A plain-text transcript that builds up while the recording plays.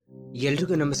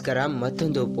ಎಲ್ರಿಗೂ ನಮಸ್ಕಾರ.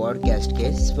 ಮತ್ತೊಂದು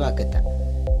ಪಾಡ್ಕ್ಯಾಸ್ಟ್ಗೆ ಸ್ವಾಗತ.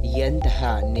 ಎಂತಹ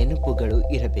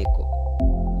ನೆನಪುಗಳು ಇರಬೇಕು.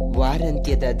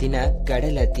 ವಾರಾಂತ್ಯದ ದಿನ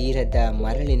ಕಡಲ ತೀರದ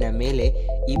ಮರಳಿನ ಮೇಲೆ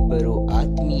ಇಬ್ಬರು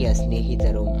ಆತ್ಮೀಯ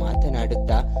ಸ್ನೇಹಿತರು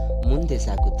ಮಾತನಾಡುತ್ತಾ ಮುಂದೆ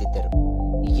ಸಾಗುತ್ತಿದ್ದರು.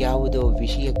 ಯಾವುದೋ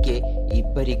ವಿಷಯಕ್ಕೆ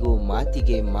ಇಬ್ಬರಿಗೂ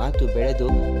ಮಾತಿಗೆ ಮಾತು ಬೆಳೆದು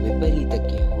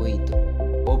ವಿಪರೀತಕ್ಕೆ ಹೋಯಿತು.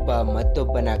 ಒಬ್ಬ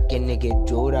ಮತ್ತೊಬ್ಬನ ಕೆನ್ನೆಗೆ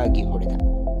ಜೋರಾಗಿ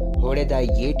ಹೊಡೆದ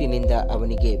ಏಟಿನಿಂದ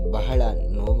ಅವನಿಗೆ ಬಹಳ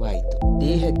ನೋವಾಯಿತು.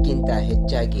 ದೇಹಕ್ಕಿಂತ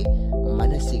ಹೆಚ್ಚಾಗಿ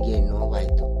ಮನಸ್ಸಿಗೆ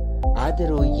ನೋವಾಯಿತು.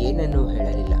 ಆದರೂ ಏನನ್ನೂ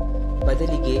ಹೇಳಲಿಲ್ಲ.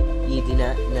 ಬದಲಿಗೆ ಈ ದಿನ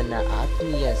ನನ್ನ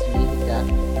ಆತ್ಮೀಯ ಸ್ನೇಹಿತ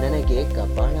ನನಗೆ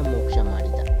ಕಪಾಳ ಮೋಕ್ಷ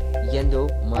ಮಾಡಿದ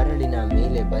ಎಂದು ಮರಳಿನ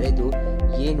ಮೇಲೆ ಬರೆದು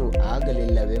ಏನೂ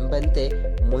ಆಗಲಿಲ್ಲವೆಂಬಂತೆ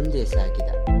ಮುಂದೆ ಸಾಗಿದ.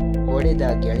 ಹೊಡೆದ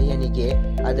ಗೆಳೆಯನಿಗೆ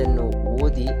ಅದನ್ನು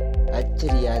ಓದಿ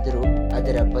ಅಚ್ಚರಿಯಾದರೂ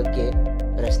ಅದರ ಬಗ್ಗೆ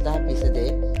ಪ್ರಸ್ತಾಪಿಸದೆ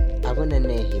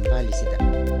ಅವನನ್ನೇ ಹಿಂಬಾಲಿಸಿದ.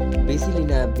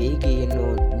 ಬಿಸಿಲಿನ ಬೇಗೆಯನ್ನು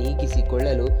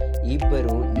ನೀಗಿಸಿಕೊಳ್ಳಲು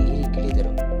ಇಬ್ಬರು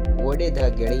ನೀರಿಗಿಳಿದರು. ಒಡೆದ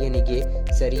ಗೆಳೆಯನಿಗೆ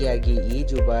ಸರಿಯಾಗಿ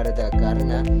ಈಜು ಬಾರದ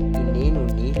ಕಾರಣ ಇನ್ನೇನು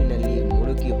ನೀರಿನಲ್ಲಿ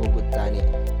ಮುಳುಗಿ ಹೋಗುತ್ತಾನೆ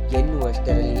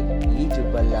ಎನ್ನುವಷ್ಟರಲ್ಲಿ ಈಜು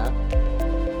ಬಲ್ಲ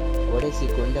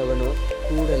ಒಡೆಸಿಕೊಂಡವನು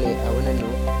ಕೂಡಲೇ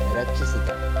ಅವನನ್ನು ರಕ್ಷಿಸಿದ.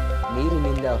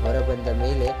 ನೀರಿನಿಂದ ಹೊರಬಂದ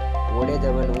ಮೇಲೆ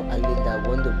ಒಡೆದವನು ಅಲ್ಲಿಂದ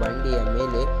ಒಂದು ಬಂಡೆಯ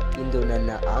ಮೇಲೆ ಇಂದು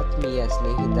ನನ್ನ ಆತ್ಮೀಯ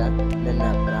ಸ್ನೇಹಿತ ನನ್ನ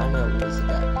ಪ್ರಾಣ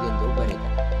ಉಳಿಸಿದ ಎಂದು ಬರೆದ.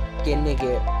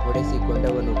 ಕೆನ್ನೆಗೆ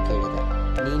ಹೊಡೆಸಿಕೊಂಡವನು ಕೇಳಿದ,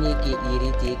 ನೀನೇಕೆ ಈ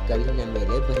ರೀತಿ ಕಲ್ಲಿನ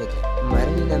ಮೇಲೆ ಬರೆದೆ?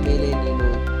 ಮರಳಿನ ಮೇಲೆ ನೀನು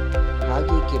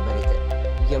ಹಾಗೇಕೆ ಬರೆದೆ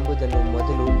ಎಂಬುದನ್ನು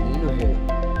ಮೊದಲು ನೀನು ಹೇಳು,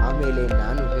 ಆಮೇಲೆ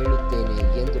ನಾನು ಹೇಳುತ್ತೇನೆ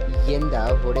ಎಂದ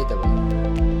ಹೊಡೆದವನು.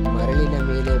 ಮರಳಿನ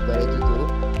ಮೇಲೆ ಬರೆದುದು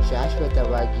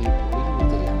ಶಾಶ್ವತವಾಗಿ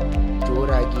ಉಳಿಯುವುದಿಲ್ಲ.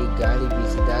 ಜೋರಾಗಿ ಗಾಳಿ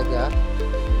ಬೀಸಿದಾಗ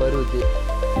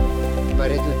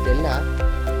ಬರೆದುದೆಲ್ಲ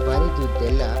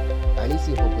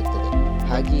ಅಳಿಸಿ ಹೋಗುತ್ತದೆ.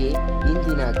 ಹಾಗೆಯೇ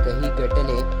ಇಂದಿನ ಕಹಿ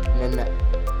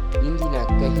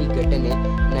ಘಟನೆ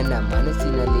ನನ್ನ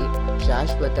ಮನಸ್ಸಿನಲ್ಲಿ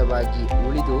ಶಾಶ್ವತವಾಗಿ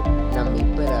ಉಳಿದು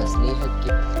ನಮ್ಮಿಬ್ಬರ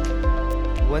ಸ್ನೇಹಕ್ಕೆ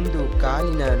ಒಂದು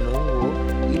ಕಾಲಿನ ನೋವು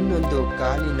ಇನ್ನೊಂದು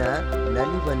ಕಾಲಿನ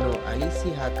ನಲಿವನ್ನು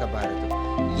ಅಳಿಸಿ ಹಾಕಬಾರದು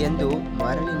ಎಂದು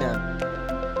ಮರಳಿನ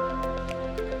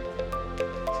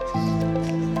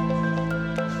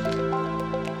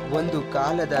ಒಂದು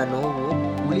ಕಾಲದ ನೋವು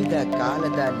ಉಳಿದ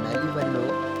ಕಾಲದ ನಲಿವನ್ನು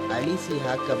ಅಳಿಸಿ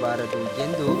ಹಾಕಬಾರದು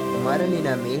ಎಂದು ಮರಳಿನ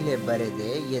ಮೇಲೆ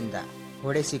ಬರೆದೆ ಎಂದ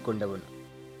ಹೊಡೆಸಿಕೊಂಡವನು.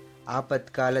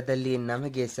 ಆಪತ್ಕಾಲದಲ್ಲಿ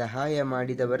ನಮಗೆ ಸಹಾಯ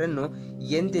ಮಾಡಿದವರನ್ನು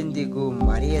ಎಂದೆಂದಿಗೂ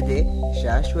ಮರೆಯದೆ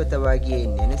ಶಾಶ್ವತವಾಗಿ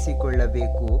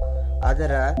ನೆನೆಸಿಕೊಳ್ಳಬೇಕು.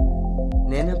 ಅದರ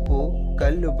ನೆನಪು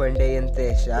ಕಲ್ಲು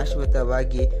ಬಂಡೆಯಂತೆ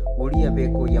ಶಾಶ್ವತವಾಗಿ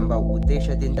ಉಳಿಯಬೇಕು ಎಂಬ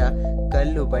ಉದ್ದೇಶದಿಂದ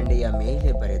ಕಲ್ಲು ಬಂಡೆಯ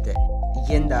ಮೇಲೆ ಬರೆದೆ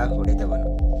ಎಂದ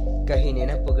ಹೊಡೆದವನು. ಕಹಿ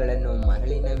ನೆನಪುಗಳನ್ನು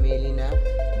ಮರಳಿನ ಮೇಲಿನ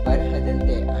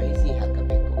ಬರಹದಂತೆ ಅಳಿಸಿ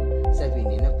ಹಾಕಬೇಕು. ಸವಿ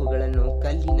ನೆನಪುಗಳನ್ನು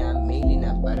ಕಲ್ಲಿನ ಮೇಲಿನ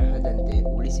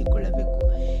ಬರಹದಂತೆ ಉಳಿಸಿಕೊಳ್ಳಬೇಕು.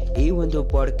 ಈ ಒಂದು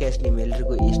ಪಾಡ್ಕಾಸ್ಟ್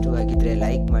ನಿಮ್ಮೆಲ್ರಿಗೂ ಇಷ್ಟವಾಗಿದ್ರೆ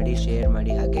ಲೈಕ್ ಮಾಡಿ, ಶೇರ್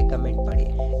ಮಾಡಿ, ಹಾಗೆ ಕಮೆಂಟ್ ಮಾಡಿ.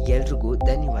 ಎಲ್ರಿಗೂ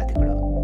ಧನ್ಯವಾದಗಳು.